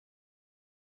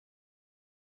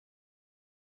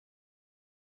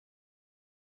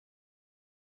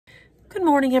Good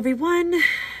morning, everyone.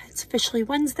 It's officially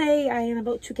Wednesday. I am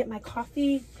about to get my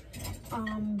coffee.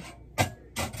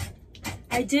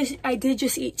 I did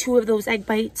just eat 2 of those egg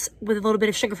bites with a little bit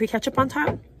of sugar-free ketchup on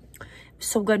top.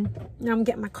 So good. Now I'm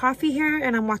getting my coffee here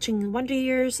and I'm watching Wonder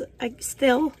Years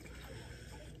still.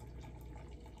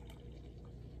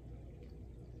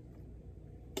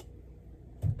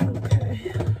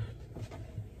 Okay.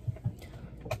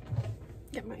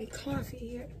 Get my coffee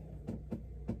here.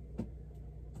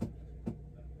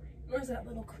 Where's that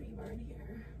little creamer in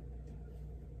here?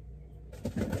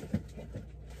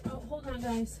 Oh, hold on,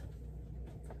 guys.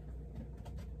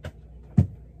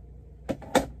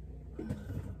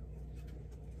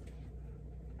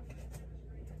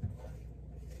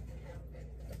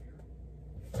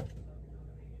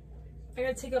 I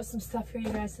gotta take out some stuff here, you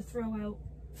guys, to throw out.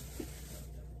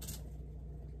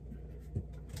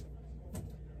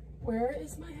 Where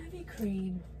is my heavy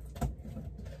cream?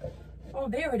 Oh,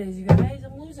 there it is, you guys.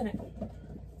 I'm losing it.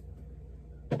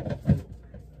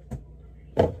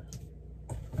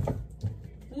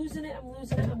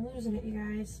 I'm losing it, you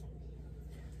guys.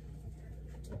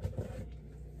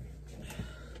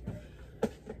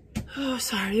 Oh,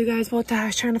 sorry, you guys, about that. I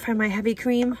was trying to find my heavy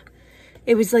cream.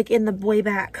 It was, like, in the way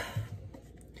back.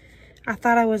 I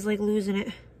thought I was, like, losing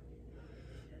it.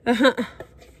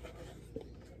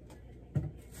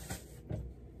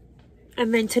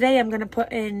 And then today I'm going to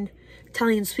put in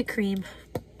Italian sweet cream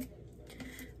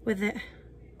with it.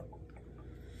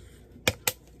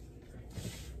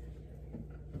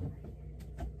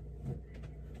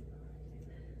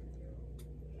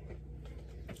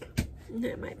 And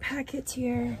then my packets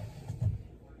here.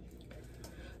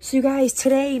 So you guys,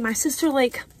 today my sister,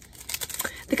 like,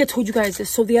 I think I told you guys this.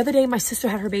 So the other day my sister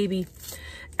had her baby.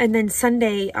 And then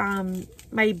Sunday,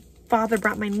 my father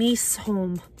brought my niece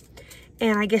home.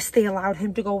 And I guess they allowed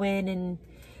him to go in and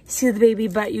see the baby,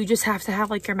 but you just have to have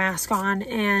like your mask on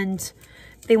and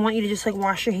they want you to just like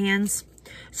wash your hands.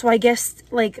 So I guess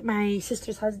like my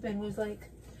sister's husband was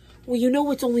like, well, you know,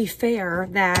 it's only fair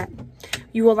that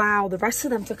you allow the rest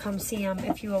of them to come see him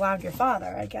if you allowed your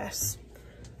father, I guess.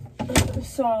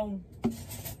 So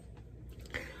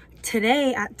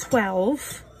today at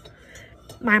 12,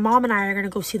 my mom and I are going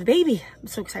to go see the baby. I'm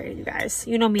so excited, you guys.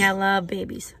 You know me, I love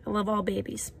babies. I love all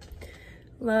babies.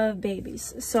 Love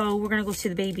babies. So we're going to go see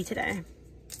the baby today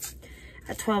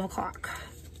at 12 o'clock.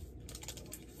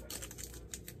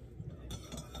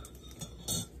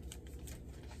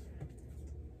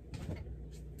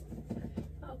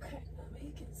 Okay, let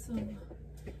me get some.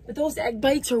 But those egg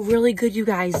bites are really good, you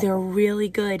guys. They're really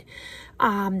good.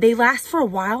 They last for a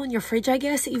while in your fridge, I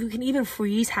guess. You can even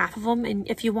freeze half of them and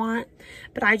if you want.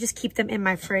 But I just keep them in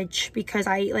my fridge because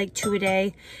I eat like 2 a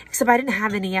day. Except I didn't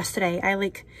have any yesterday. I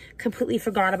like completely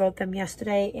forgot about them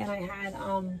yesterday. And I had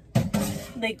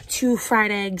like 2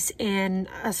 fried eggs and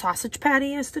a sausage patty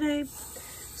yesterday.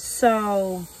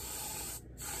 So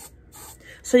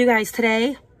you guys,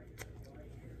 today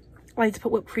I like to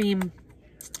put whipped cream on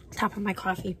top of my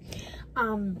coffee.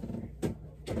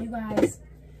 You guys,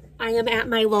 I am at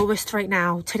my lowest right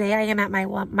now. Today I am at my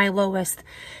lowest.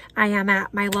 I am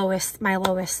at my lowest.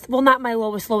 Well, not my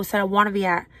lowest that I want to be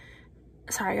at.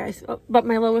 Sorry, guys. But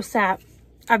my lowest that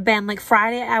I've been. Like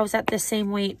Friday, I was at the same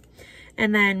weight.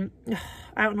 And then,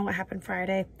 I don't know what happened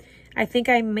Friday. I think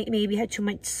I maybe had too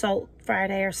much salt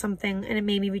Friday or something. And it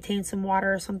made me retain some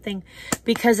water or something.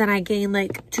 Because then I gained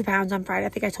like 2 pounds on Friday. I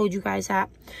think I told you guys that.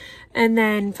 And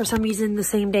then for some reason, the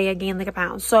same day I gained like 1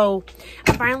 pound. So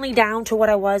I'm finally down to what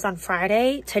I was on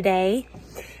Friday today.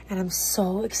 And I'm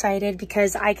so excited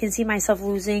because I can see myself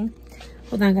losing.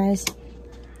 Hold on, guys.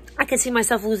 I can see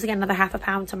myself losing another ½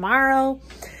 pound tomorrow.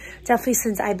 Definitely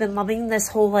since I've been loving this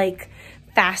whole like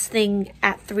fasting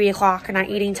at 3 o'clock and not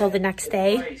eating till the next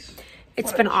day.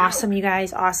 It's been awesome, you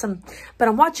guys. Awesome. But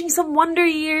I'm watching some Wonder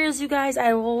Years, you guys.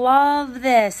 I love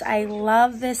this. I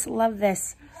love this. Love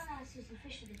this.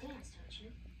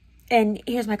 And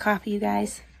here's my coffee, you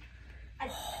guys.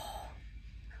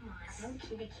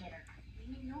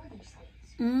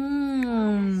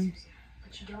 Mmm.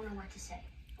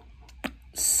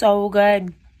 So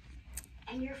good.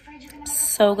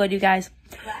 So good, you guys.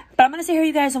 But I'm going to sit here,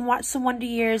 you guys, and watch some Wonder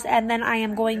Years. And then I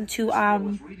am going to, I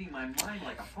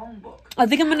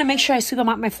think I'm going to make sure I sweep them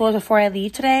up my floors before I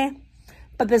leave today.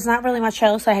 But there's not really much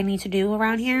else I need to do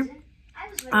around here.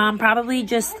 Probably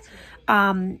just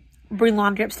bring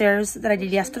laundry upstairs that I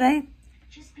did yesterday.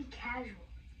 Just be casual.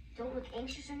 Don't look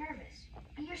anxious or nervous.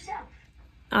 Be yourself.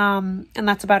 And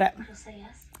that's about it.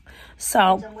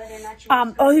 So,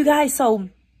 oh, you guys, so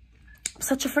I'm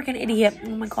such a freaking idiot. Oh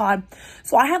my God.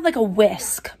 So I have like a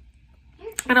whisk.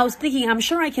 And I was thinking, I'm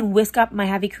sure I can whisk up my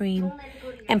heavy cream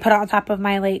and put it on top of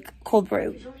my, like, cold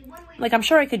brew. Like, I'm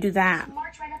sure I could do that.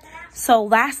 So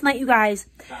last night, you guys,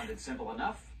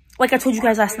 like I told you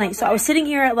guys last night, so I was sitting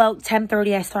here at about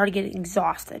 10:30. I started getting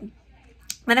exhausted.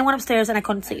 Then I went upstairs and I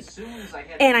couldn't sleep.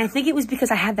 And I think it was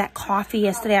because I had that coffee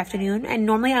yesterday afternoon. And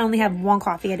normally I only have 1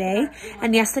 coffee a day.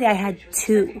 And yesterday I had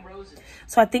 2.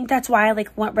 So I think that's why, like,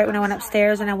 right when I went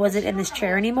upstairs and I wasn't in this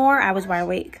chair anymore, I was wide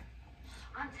awake.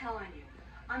 I'm telling you,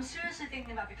 I'm seriously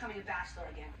thinking about becoming a bachelor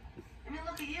again. I mean,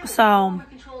 look at you. So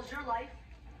Controls your life.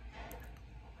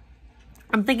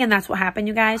 I'm thinking that's what happened,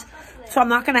 you guys. So I'm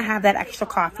not going to have that extra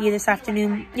coffee this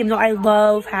afternoon, even though I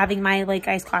love having my, like,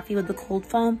 iced coffee with the cold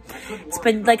foam. It's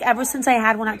been, like, ever since I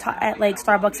had one at like,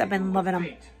 Starbucks, I've been loving them.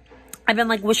 I've been,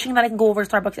 like, wishing that I can go over to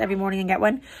Starbucks every morning and get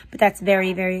one, but that's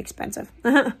very, very expensive.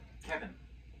 Kevin.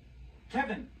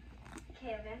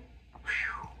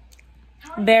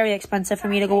 Very expensive for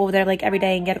me to go over there, like, every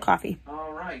day and get a coffee.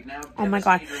 All right, now, oh, my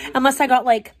God. Unless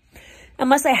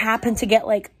I happen to get,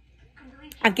 like,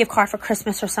 a gift card for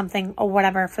Christmas or something or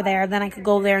whatever for there, then I could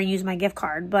go there and use my gift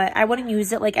card. But I wouldn't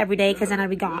use it like every day because then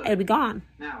it'd be gone. It'd be gone.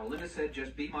 Now, Linda said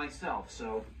just be myself,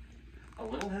 so a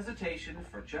little hesitation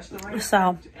for just the right.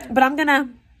 So, but I'm gonna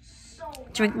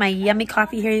drink my yummy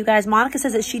coffee here, you guys. Monica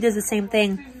says that she does the same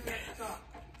thing.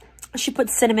 She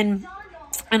puts cinnamon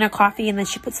in her coffee and then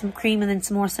she puts some cream and then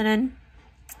some more cinnamon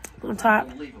on top.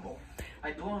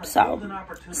 So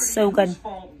good.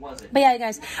 But yeah, you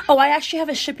guys. Oh, I actually have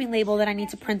a shipping label that I need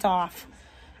to print off.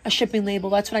 A shipping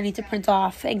label. That's what I need to print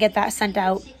off and get that sent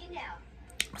out.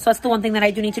 So that's the one thing that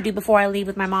I do need to do before I leave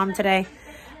with my mom today.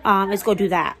 Is go do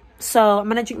that. So I'm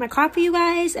going to drink my coffee, you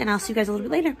guys. And I'll see you guys a little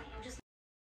bit later.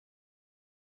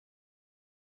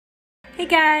 Hey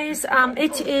guys.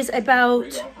 It is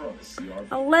about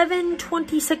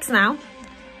 11:26 now.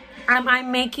 I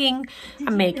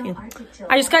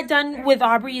just got done with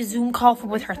Aubrey's Zoom call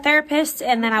with her therapist,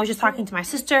 and then I was just talking to my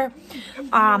sister.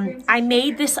 I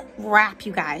made this wrap,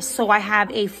 you guys. So I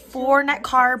have a 4 net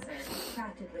carb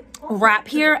wrap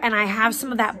here, and I have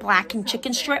some of that blackened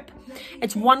chicken strip.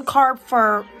 It's 1 carb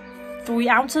for 3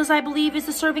 ounces, I believe is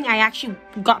the serving. I actually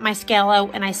got my scale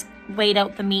out and I weighed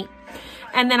out the meat.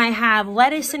 And then I have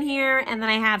lettuce in here, and then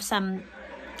I have some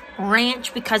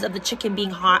ranch because of the chicken being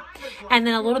hot, and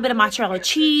then a little bit of mozzarella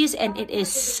cheese, and it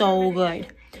is so good.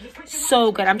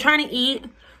 So good. I'm trying to eat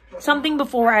something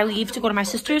before I leave to go to my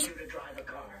sister's,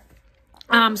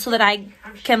 so that I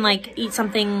can, like, eat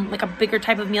something, like a bigger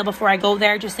type of meal before I go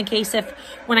there, just in case if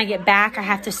when I get back I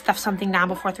have to stuff something down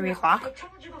before 3 o'clock.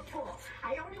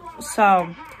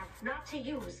 So,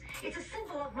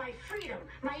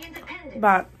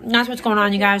 but that's what's going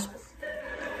on, you guys.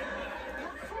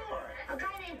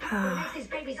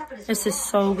 This is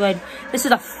so good. This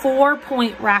is a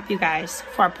 4-point wrap, you guys.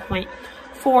 4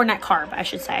 net carb, I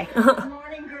should say. Good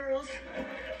morning, girls.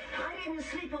 I didn't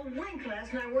sleep a wink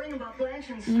last night worrying about Blanche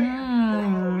and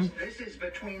Sven. This is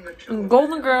between the two.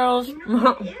 Golden girls.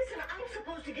 No, it isn't. I'm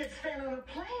supposed to get Sven on a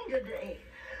plane today.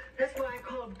 That's why I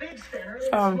called Big Sven early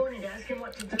this morning to ask him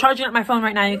what to do. I'm charging up my phone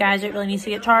right now, you guys. It really needs to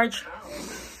get charged.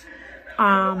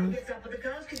 And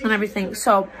everything.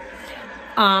 So,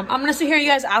 I'm going to sit here, you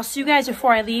guys. I'll see you guys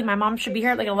before I leave. My mom should be here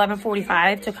at like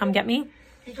 11:45 to come get me.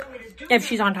 If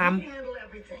she's on time.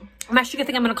 I'm actually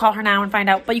going to call her now and find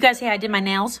out. But you guys, hey, I did my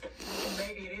nails.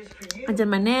 I did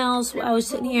my nails while I was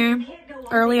sitting here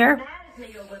earlier.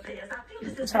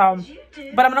 So,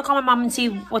 but I'm going to call my mom and see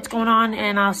what's going on.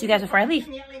 And I'll see you guys before I leave.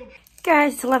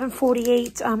 Guys, it's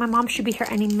 11:48. My mom should be here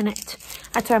any minute.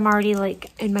 That's why I'm already like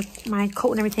in my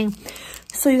coat and everything.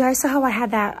 So you guys saw how I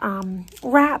had that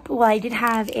wrap. Well, I did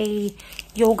have a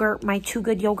yogurt, my Too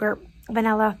Good yogurt,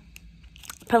 vanilla.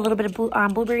 Put a little bit of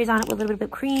blueberries on it with a little bit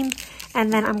of cream.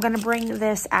 And then I'm going to bring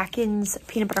this Atkins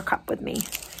peanut butter cup with me.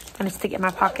 I'm going to stick it in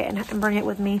my pocket and bring it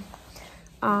with me.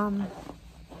 I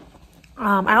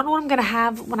don't know what I'm going to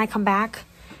have when I come back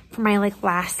for my like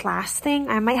last thing.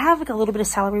 I might have like a little bit of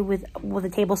celery with a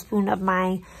tablespoon of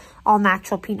my all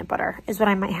natural peanut butter is what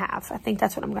I might have. I think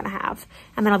that's what I'm going to have.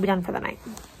 And then I'll be done for the night.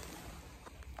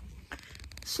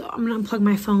 So I'm going to unplug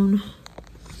my phone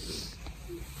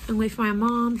and wait for my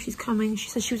mom. She's coming. She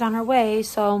said she was on her way,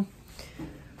 so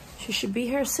she should be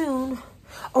here soon.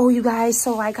 Oh, you guys,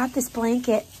 so I got this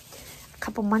blanket a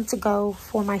couple months ago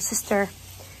for my sister,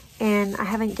 and I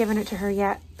haven't given it to her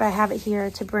yet, but I have it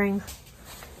here to bring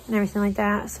and everything like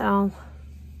that. So,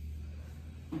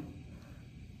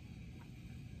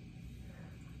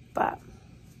 but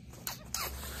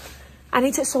I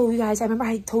need to, so you guys, I remember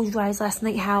I told you guys last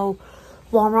night how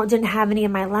Walmart didn't have any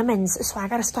of my lemons, so I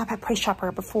gotta stop at Price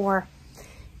Chopper before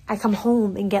I come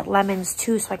home and get lemons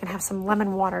too, so I can have some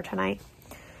lemon water tonight.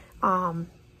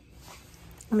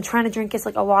 I'm trying to drink is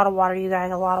like a lot of water, you guys,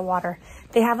 a lot of water.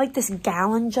 They have like this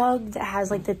gallon jug that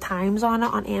has like the times on it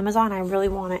on Amazon. I really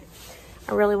want it.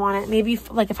 I really want it. Maybe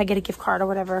like if I get a gift card or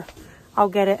whatever, I'll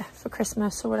get it for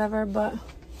Christmas or whatever. But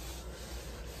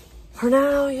for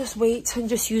now, just wait and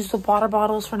just use the water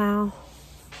bottles for now.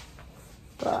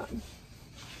 But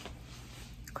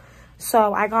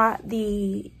so I got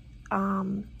the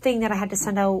thing that I had to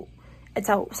send out. It's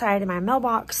outside in my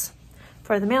mailbox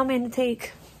for the mailman to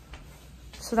take.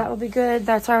 So that will be good.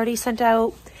 That's already sent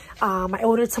out. I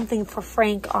ordered something for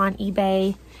Frank on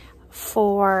eBay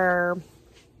for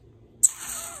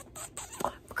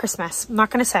Christmas. I'm not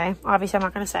going to say. Obviously, I'm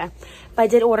not going to say. But I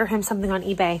did order him something on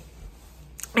eBay.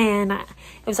 And it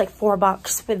was like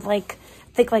 $4 with like,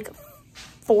 I think like $4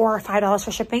 or $5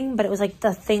 for shipping. But it was like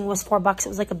the thing was $4. It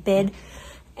was like a bid.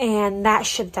 And that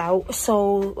shipped out.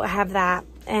 So I have that.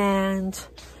 And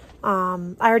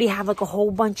I already have like a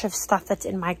whole bunch of stuff that's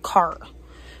in my cart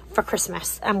for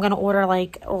Christmas. I'm going to order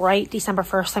like right December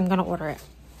 1st. I'm going to order it.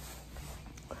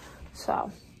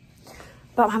 So,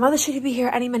 but my mother should be here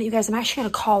any minute, you guys. I'm actually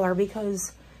going to call her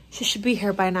because she should be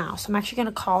here by now. So I'm actually going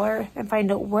to call her and find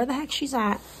out where the heck she's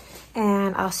at.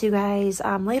 And I'll see you guys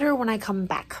later when I come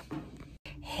back.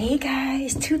 Hey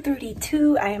guys,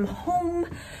 2:32. I am home.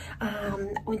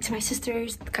 Went to my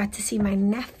sister's, got to see my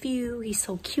nephew. He's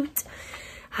so cute.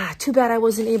 Too bad I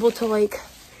wasn't able to like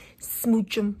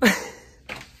smooch him.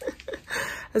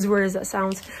 As weird as that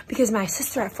sounds. Because my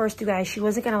sister at first, you guys, she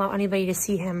wasn't going to allow anybody to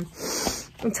see him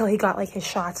until he got like his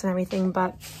shots and everything.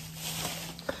 But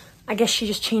I guess she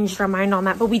just changed her mind on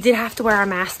that. But we did have to wear our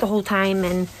mask the whole time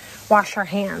and wash our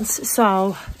hands.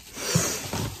 So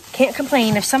can't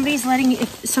complain. If somebody's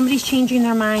changing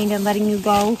their mind and letting you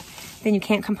go, then you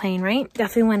can't complain, right?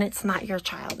 Definitely when it's not your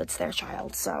child, it's their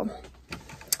child. So,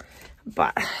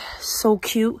 but so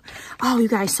cute. Oh, you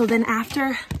guys. So then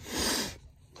after,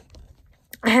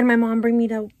 I had my mom bring me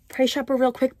to Price Chopper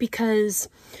real quick because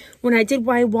when I did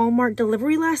my Walmart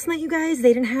delivery last night, you guys,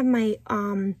 they didn't have my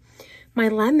my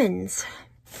lemons.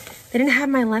 They didn't have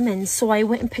my lemons, so I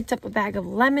went and picked up a bag of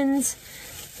lemons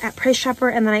at Price Chopper,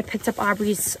 and then I picked up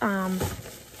Aubrey's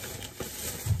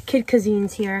kid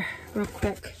cuisines here real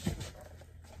quick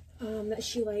that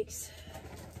she likes.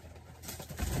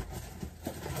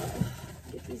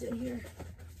 Get these in here.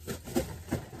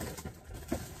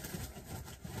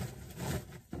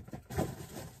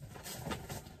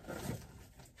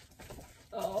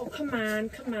 Oh, come on,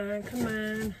 come on, come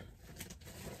on.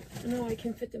 I know I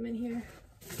can fit them in here.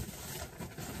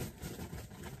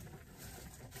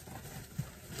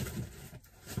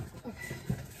 Okay.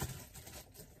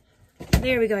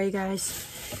 There we go, you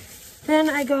guys. Then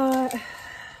I got a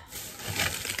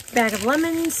bag of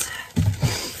lemons.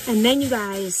 And then, you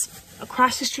guys,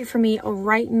 across the street from me,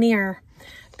 right near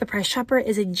the Price Chopper,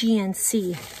 is a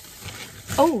GNC.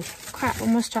 Oh, crap,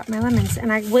 almost dropped my lemons.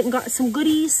 And I went and got some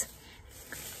goodies.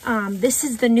 This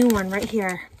is the new one right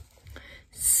here.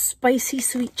 Spicy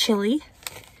sweet chili.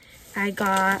 I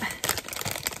got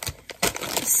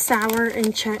sour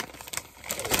and cheddar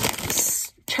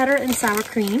and sour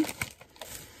cream.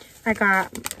 I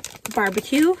got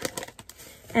barbecue.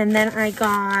 And then I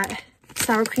got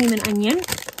sour cream and onion.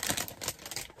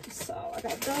 So I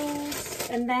got those.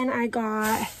 And then I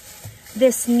got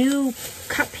this new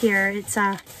cup here. It's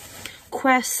a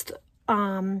Quest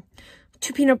 2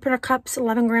 peanut butter cups,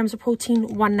 11 grams of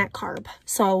protein, 1 net carb.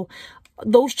 So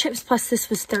those chips plus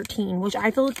this was 13, which I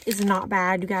feel like is not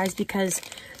bad, you guys, because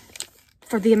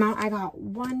for the amount I got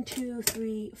 1, 2,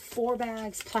 3, 4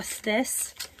 bags plus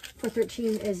this for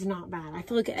 13 is not bad. I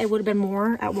feel like it would have been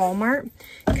more at Walmart,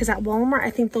 because at Walmart I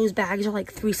think those bags are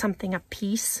like 3 something a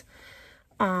piece.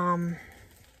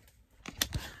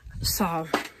 So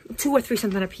 2 or 3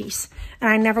 something a piece. And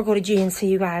I never go to GNC,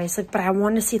 you guys, like, but I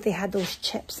wanted to see if they had those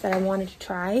chips that I wanted to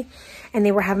try, and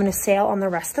they were having a sale on the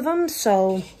rest of them,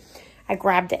 so I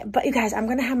grabbed it. But you guys, I'm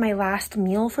gonna have my last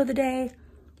meal for the day.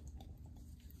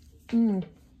 I'm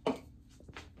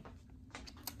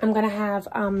gonna have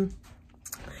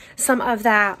some of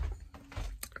that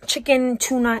chicken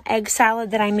tuna egg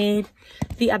salad that I made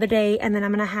the other day, and then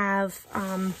I'm gonna have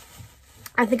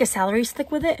I think a celery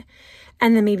stick with it,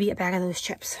 and then maybe a bag of those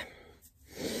chips.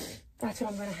 That's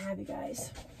what I'm gonna have, you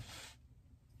guys,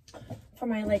 for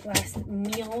my like last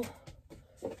meal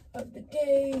of the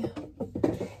day.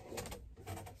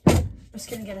 I'm just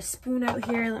gonna get a spoon out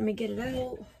here. Let me get it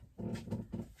out.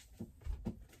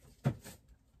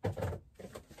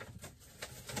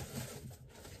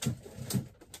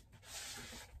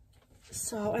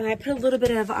 So, and I put a little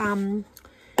bit of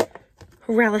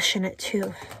relish in it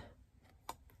too.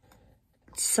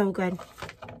 It's so good.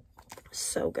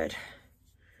 So good.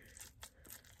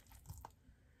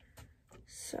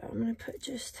 I'm gonna put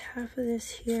just half of this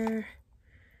here.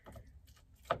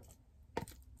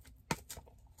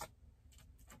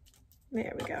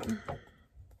 There we go.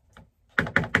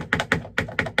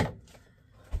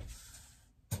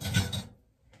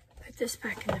 Put this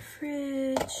back in the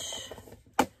fridge.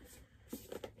 I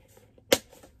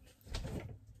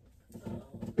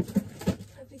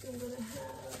think I'm gonna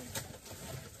have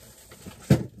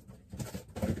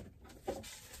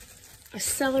a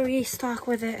celery stalk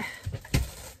with it.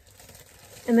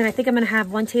 And then I think I'm gonna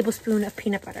have 1 tablespoon of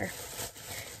peanut butter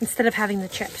instead of having the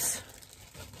chips.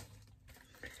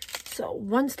 So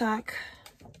 1 stalk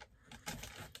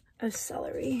of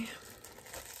celery.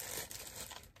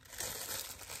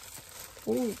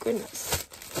 Oh goodness.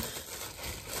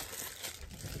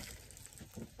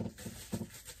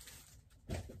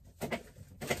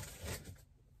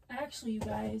 Actually, you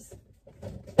guys,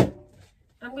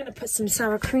 I'm gonna put some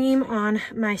sour cream on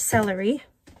my celery.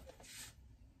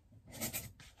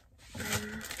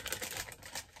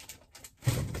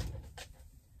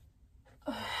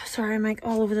 Sorry, I'm like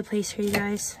all over the place here, you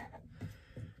guys.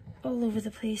 All over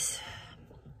the place.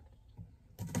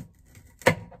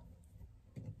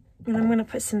 And I'm gonna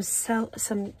put some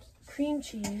cream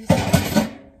cheese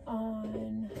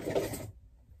on.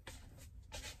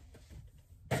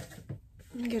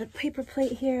 Get a paper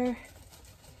plate here.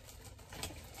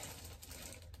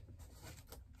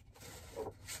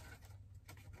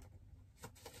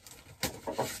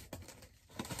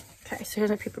 Okay, so here's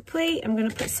my paper plate. I'm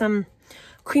gonna put some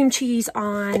cream cheese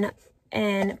on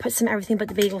and put some everything but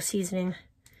the bagel seasoning. I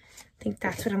think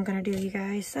that's what I'm gonna do, you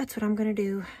guys. That's what I'm gonna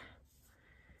do.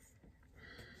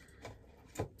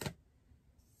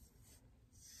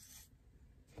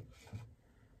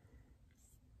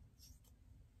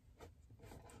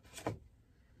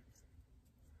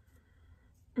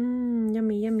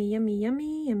 Yummy, yummy, yummy,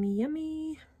 yummy, yummy,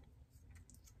 yummy.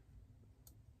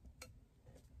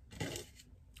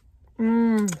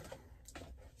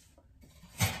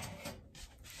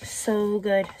 So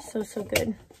good. So, so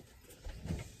good.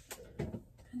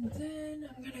 And then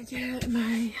I'm gonna get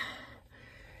my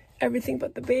everything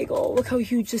but the bagel. Look how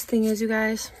huge this thing is, you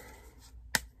guys.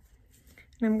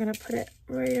 And I'm gonna put it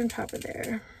right on top of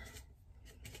there.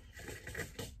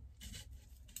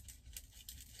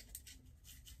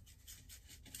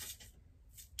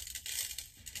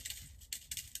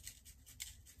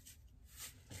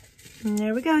 And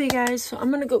there we go, you guys. So I'm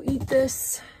gonna go eat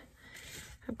this.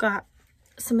 I've got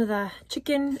some of the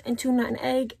chicken and tuna and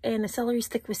egg and a celery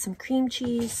stick with some cream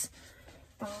cheese.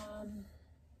 And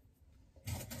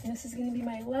this is gonna be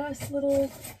my last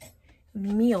little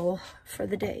meal for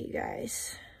the day, you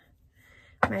guys.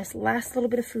 My last little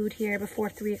bit of food here before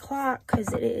 3 o'clock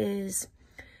because it is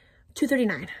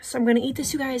 2:39. So I'm gonna eat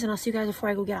this, you guys, and I'll see you guys before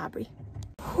I go get Aubrey.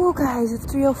 Oh, guys, it's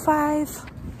 3:05.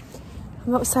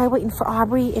 I'm outside waiting for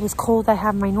Aubrey. It is cold. I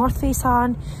have my North Face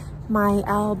on, my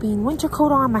Al Bean winter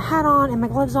coat on, my hat on, and my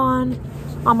gloves on.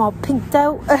 I'm all pinked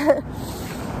out.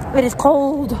 It is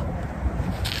cold.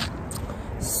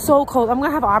 So cold. I'm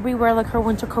gonna have Aubrey wear like her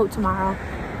winter coat tomorrow.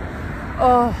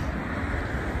 Oh.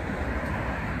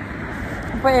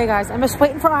 But yeah, guys, I'm just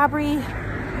waiting for Aubrey.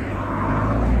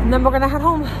 And then we're gonna head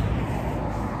home.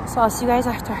 So I'll see you guys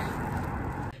after.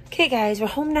 Okay, guys, we're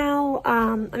home now.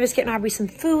 I'm just getting Aubrey some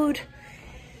food.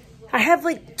 I have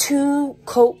like 2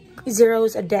 Coke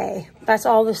Zeros a day. That's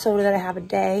all the soda that I have a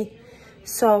day.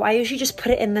 So I usually just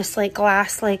put it in this like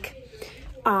glass, like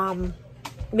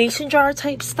mason jar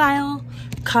type style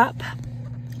cup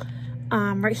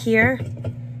right here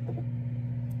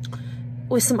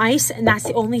with some ice, and that's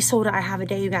the only soda I have a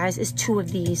day, you guys, is 2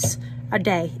 of these a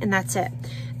day, and that's it.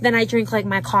 Then I drink like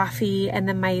my coffee and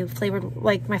then my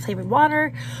flavored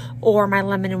water or my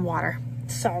lemon and water.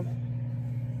 So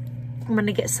I'm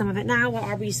gonna get some of it now while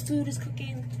Aubrey's food is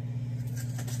cooking.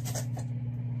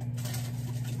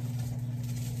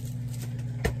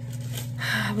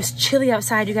 It was chilly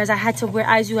outside, you guys. I had to wear,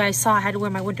 as you guys saw, I had to wear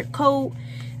my winter coat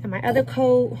and my other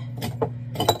coat.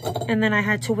 And then I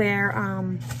had to wear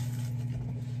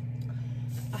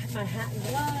my hat and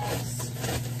gloves.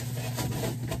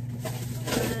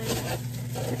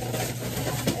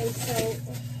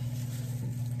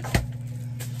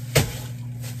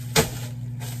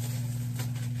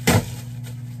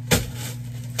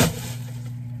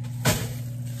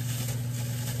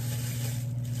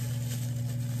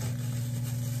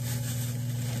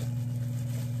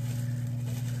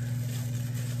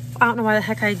 I don't know why the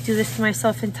heck I do this to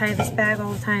myself and tie this bag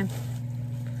all the time.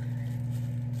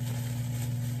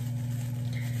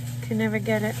 Can never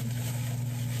get it.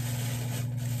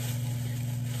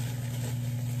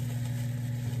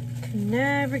 Can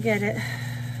never get it.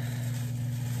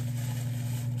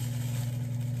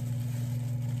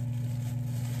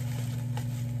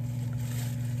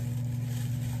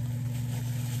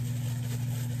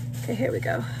 Okay, here we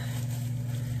go.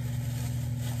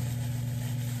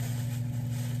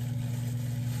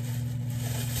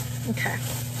 Okay.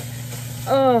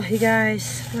 Oh, you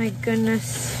guys, my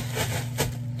goodness.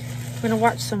 I'm gonna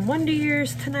watch some Wonder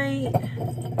Years tonight.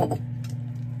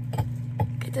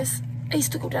 Get this. I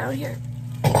used to go down here.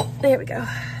 There we go.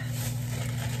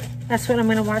 That's what I'm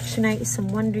gonna watch tonight, is some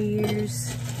Wonder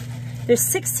Years. There's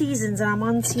 6 seasons and I'm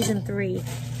on season 3.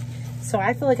 So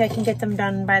I feel like I can get them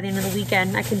done by the end of the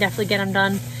weekend. I can definitely get them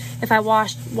done. If I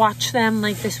watch them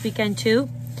like this weekend too,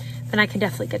 then I can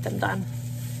definitely get them done.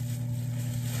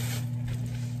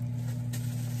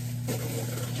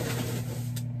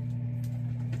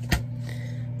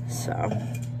 So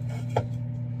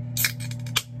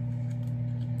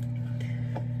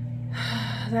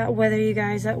that weather, you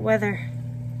guys, that weather.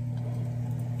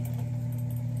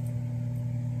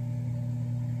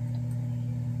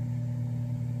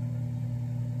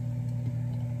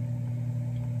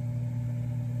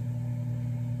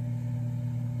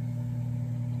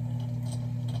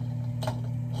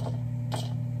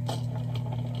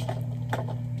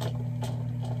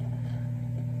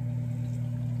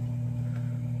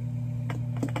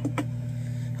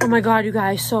 Oh my God, you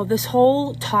guys. So this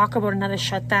whole talk about another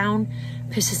shutdown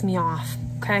pisses me off,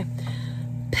 okay?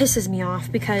 Pisses me off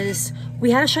because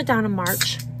we had a shutdown in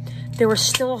March. There was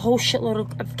still a whole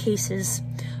shitload of cases.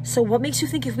 So what makes you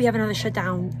think if we have another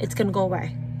shutdown, it's gonna go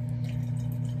away?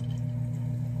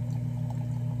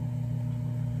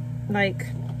 Like,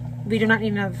 we do not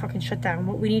need another fucking shutdown.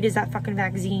 What we need is that fucking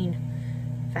vaccine.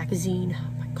 Vaccine,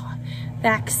 oh my God.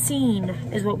 Vaccine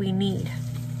is what we need.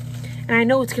 And I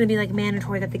know it's going to be like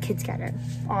mandatory that the kids get it,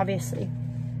 obviously.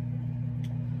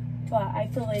 But I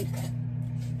feel like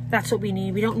that's what we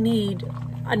need. We don't need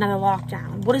another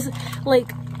lockdown. What is it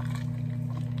like?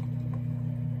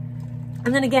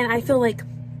 And then again, I feel like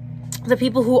the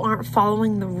people who aren't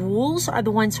following the rules are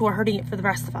the ones who are hurting it for the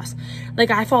rest of us.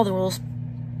 Like, I follow the rules.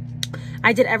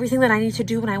 I did everything that I needed to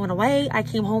do when I went away. I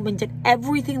came home and did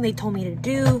everything they told me to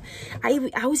do.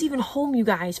 I was even home, you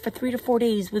guys, for 3 to 4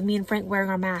 days with me and Frank wearing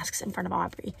our masks in front of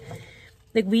Aubrey.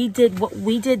 Like, we did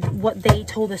what they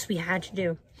told us we had to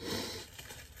do.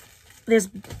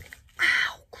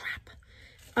 Ow, crap.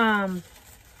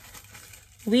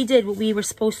 We did what we were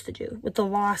supposed to do, what the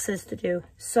law says to do.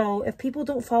 So if people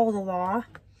don't follow the law,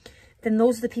 then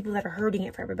those are the people that are hurting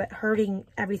it for everybody, hurting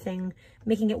everything,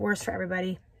 making it worse for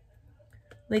everybody.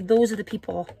 Like, those are the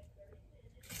people,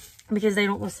 because they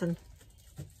don't listen.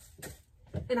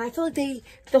 And I feel like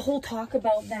the whole talk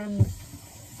about them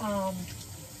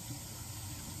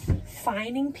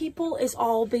fining people is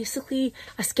all basically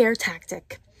a scare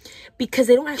tactic, because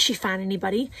they don't actually fine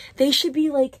anybody. They should be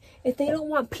like, if they don't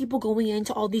want people going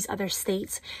into all these other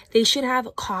states, they should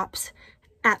have cops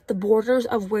at the borders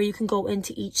of where you can go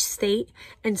into each state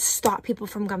and stop people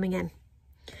from coming in.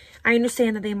 I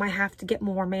understand that they might have to get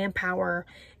more manpower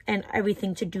and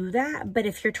everything to do that. But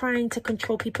if you're trying to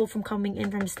control people from coming in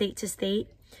from state to state,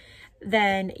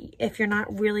 then if you're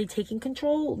not really taking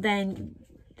control, then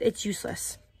it's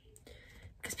useless.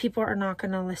 Because people are not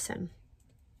going to listen.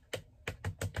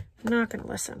 Not going to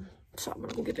listen. So I'm going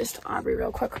to go give this to Aubrey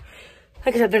real quick.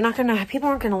 Like I said, people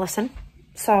aren't going to listen.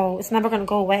 So it's never going to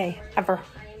go away, ever.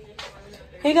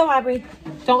 Here you go, Aubrey.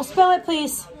 Don't spill it,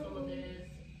 please.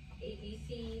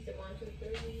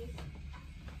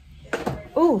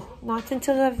 Ooh, knocked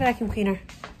into the vacuum cleaner.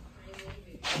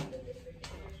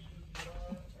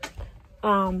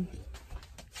 But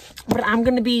I'm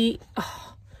gonna be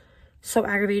so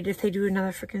aggravated if they do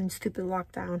another freaking stupid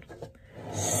lockdown.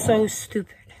 So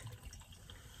stupid.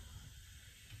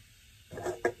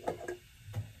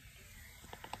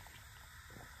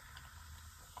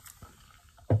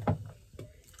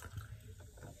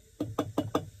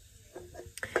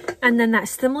 And then that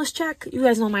stimulus check, you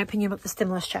guys know my opinion about the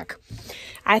stimulus check.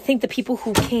 I think the people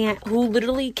who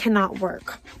literally cannot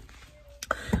work,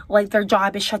 like their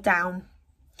job is shut down,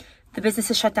 the business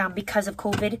is shut down because of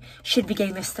COVID, should be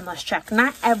getting the stimulus check.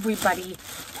 Not everybody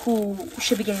who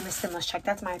should be getting the stimulus check.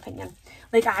 That's my opinion.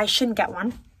 Like, I shouldn't get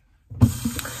one.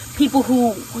 People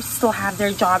who still have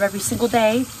their job every single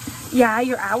day, yeah,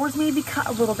 your hours may be cut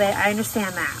a little bit. I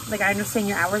understand that. Like, I understand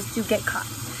your hours do get cut.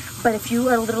 But if you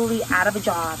are literally out of a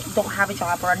job, don't have a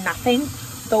job or nothing,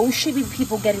 those should be the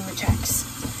people getting the checks.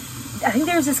 I think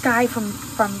there's this guy from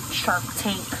Shark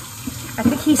Tank. I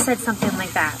think he said something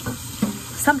like that.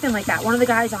 Something like that. One of the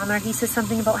guys on there, he said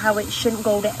something about how it shouldn't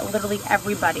go to literally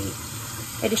everybody.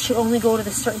 It should only go to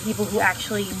the certain people who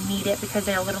actually need it because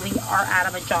they literally are out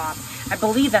of a job. I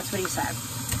believe that's what he said.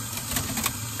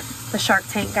 The Shark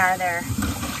Tank guy there.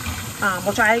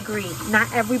 Which I agree.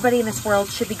 Not everybody in this world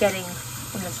should be getting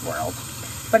in this world.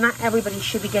 But not everybody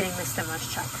should be getting the stimulus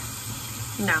check.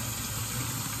 No.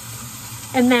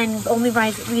 And then the only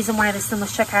reason why the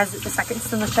second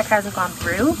stimulus check hasn't gone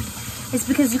through is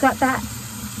because you got that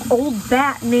old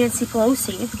bat Nancy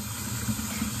Pelosi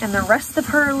and the rest of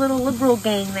her little liberal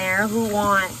gang there who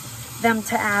want them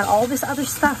to add all this other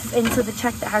stuff into the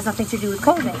check that has nothing to do with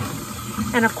COVID.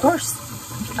 And of course,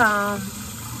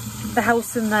 the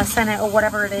House and the Senate or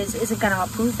whatever it is isn't going to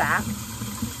approve that.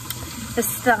 The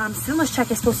stimulus check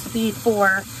is supposed to be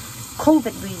for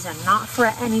COVID reason, not for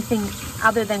anything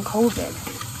other than COVID.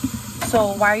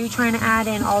 So why are you trying to add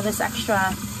in all this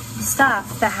extra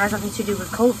stuff that has nothing to do with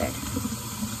COVID?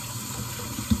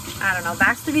 I don't know.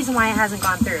 That's the reason why it hasn't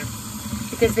gone through.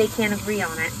 Because they can't agree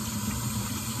on it.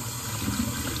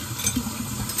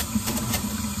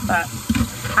 But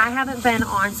I haven't been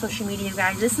on social media, you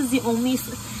guys. This is the only...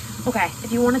 Okay,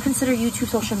 if you want to consider YouTube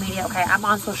social media, okay, I'm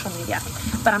on social media.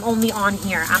 But I'm only on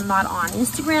here. I'm not on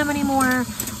Instagram anymore.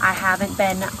 I haven't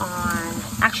been on...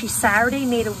 Actually, Saturday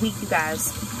made a week, you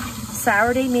guys.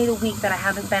 Saturday made a week that I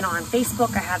haven't been on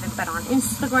Facebook. I haven't been on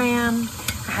Instagram.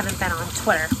 I haven't been on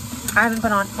Twitter. I haven't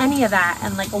been on any of that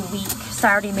in like a week.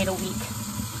 Saturday made a week.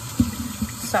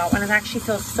 So, and it actually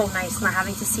feels so nice not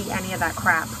having to see any of that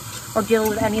crap. Or deal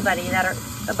with anybody that are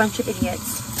a bunch of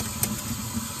idiots.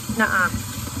 Nuh-uh.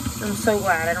 I'm so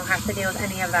glad I don't have to deal with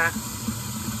any of that.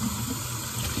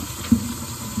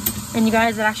 And you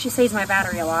guys, it actually saves my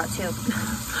battery a lot too.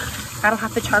 I don't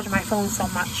have to charge my phone so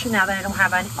much now that I don't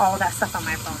have all that stuff on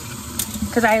my phone.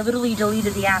 Because I literally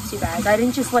deleted the apps, you guys. I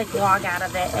didn't just like log out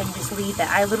of it and just leave it.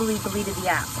 I literally deleted the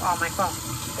apps on my phone.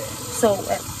 So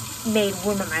it made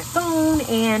room in my phone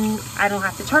and I don't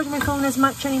have to charge my phone as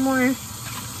much anymore.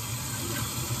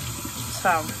 So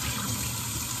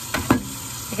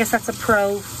I guess that's a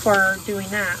pro for doing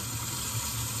that.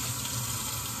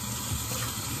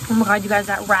 Oh my god, you guys,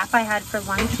 that wrap I had for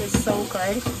lunch is so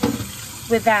good.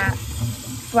 With that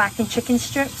blackened chicken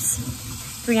strips.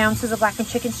 3 ounces of blackened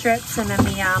chicken strips. And then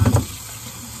the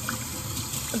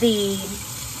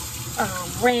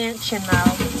ranch and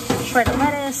the shredded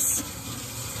lettuce.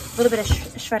 A little bit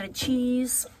of shredded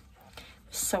cheese.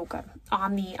 So good.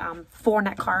 On the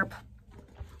 4-net carb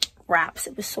wraps.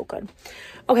 It was so good.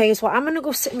 Okay, so I'm going to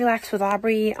go sit and relax with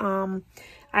Aubrey.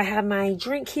 I have my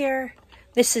drink here.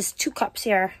 This is 2 cups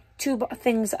here. 2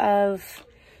 things of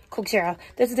Coke Zero.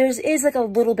 There is like a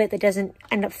little bit that doesn't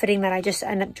end up fitting that I just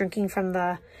end up drinking from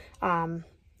the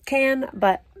can.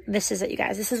 But this is it, you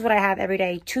guys. This is what I have every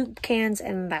day. 2 cans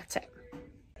and that's it.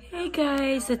 Hey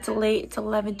guys, it's late. It's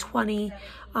 11:20.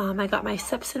 I got my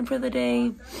steps in for the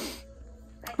day.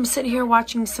 I'm sitting here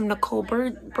watching some Nicole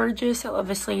Burgess. I love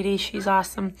this lady. She's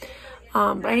awesome.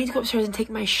 But I need to go upstairs and take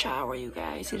my shower, you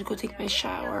guys. I need to go take my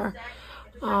shower.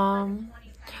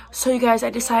 So, you guys, I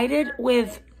decided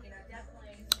with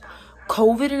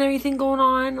COVID and everything going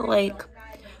on, like,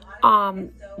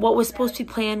 what was supposed to be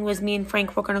planned was me and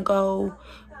Frank were going to go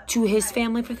to his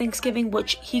family for Thanksgiving,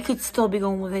 which he could still be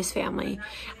going with his family.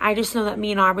 I just know that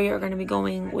me and Aubrey are going to be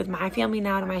going with my family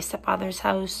now to my stepfather's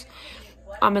house.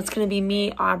 It's going to be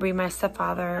me, Aubrey, my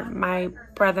stepfather, my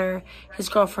brother, his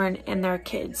girlfriend, and their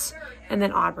kids. And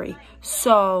then Aubrey.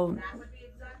 So,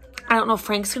 I don't know if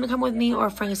Frank's going to come with me or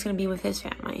if Frank's going to be with his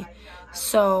family.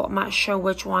 So, I'm not sure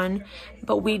which one.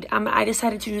 But I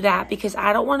decided to do that because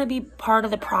I don't want to be part of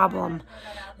the problem.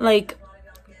 Like,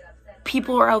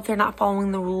 people are out there not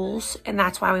following the rules. And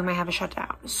that's why we might have a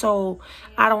shutdown. So,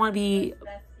 I don't want to be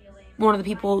one of the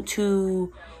people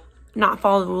to not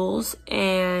follow the rules,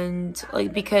 and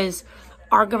like, because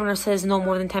our governor says no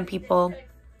more than 10 people,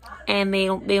 and they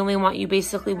only want you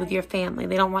basically with your family.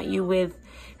 They don't want you with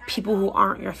people who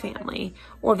aren't your family,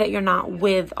 or that you're not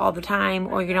with all the time,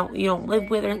 or you don't live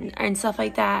with, and stuff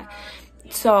like that.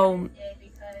 So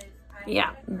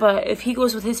yeah, but if he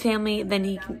goes with his family,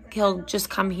 then he'll just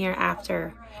come here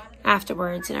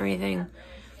afterwards and everything.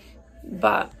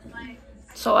 But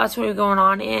so that's what we're going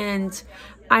on. And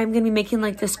I'm going to be making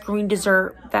like this green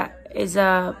dessert that is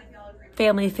a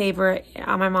family favorite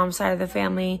on my mom's side of the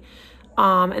family.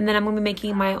 And then I'm going to be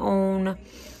making my own,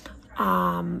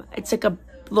 it's like a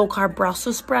low-carb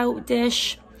Brussels sprout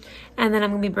dish. And then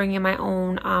I'm going to be bringing my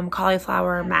own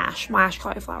cauliflower mashed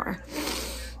cauliflower.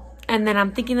 And then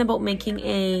I'm thinking about making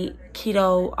a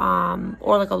keto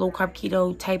or like a low-carb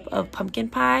keto type of pumpkin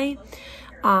pie.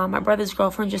 My brother's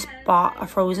girlfriend just bought a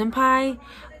frozen pie,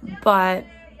 but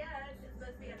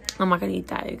I'm not gonna eat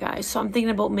that, you guys. So I'm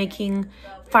thinking about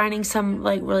finding some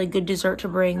like really good dessert to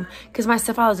bring, because my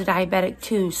stepfather's a diabetic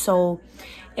too. So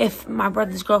if my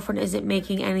brother's girlfriend isn't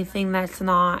making anything that's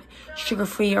not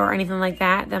sugar-free or anything like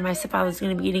that, then my stepfather's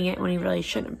gonna be eating it when he really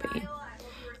shouldn't be.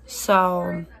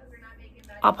 So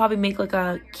I'll probably make like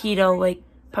a keto like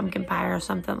pumpkin pie or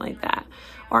something like that.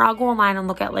 Or I'll go online and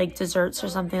look at like desserts or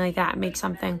something like that and make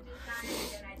something.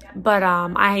 But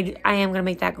I am gonna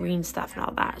make that green stuff and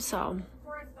all that. So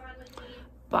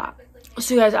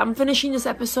you guys, I'm finishing this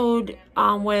episode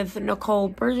with Nicole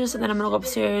Burgess, and then I'm gonna go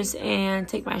upstairs and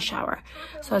take my shower.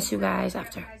 So I'll see you guys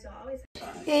after.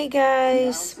 Hey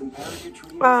guys,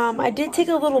 I did take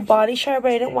a little body shower,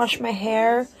 but I didn't wash my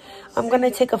hair. I'm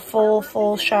gonna take a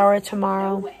full shower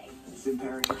tomorrow.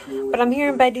 But I'm here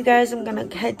in bed, you guys. I'm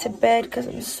gonna head to bed because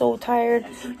I'm so tired.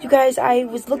 You guys, I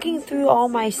was looking through all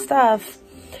my stuff,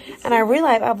 and I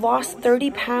realized I've lost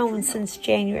 30 pounds since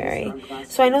January.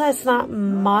 So I know that's not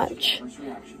much,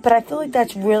 but I feel like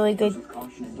that's really good.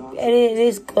 It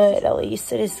is good, at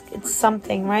least. It's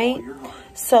something, right?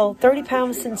 So 30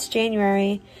 pounds since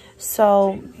January.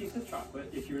 So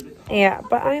yeah,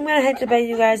 but I'm gonna head to bed,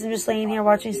 you guys. I'm just laying here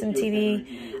watching some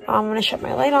TV. I'm gonna shut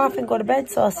my light off and go to bed.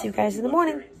 So I'll see you guys in the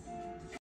morning.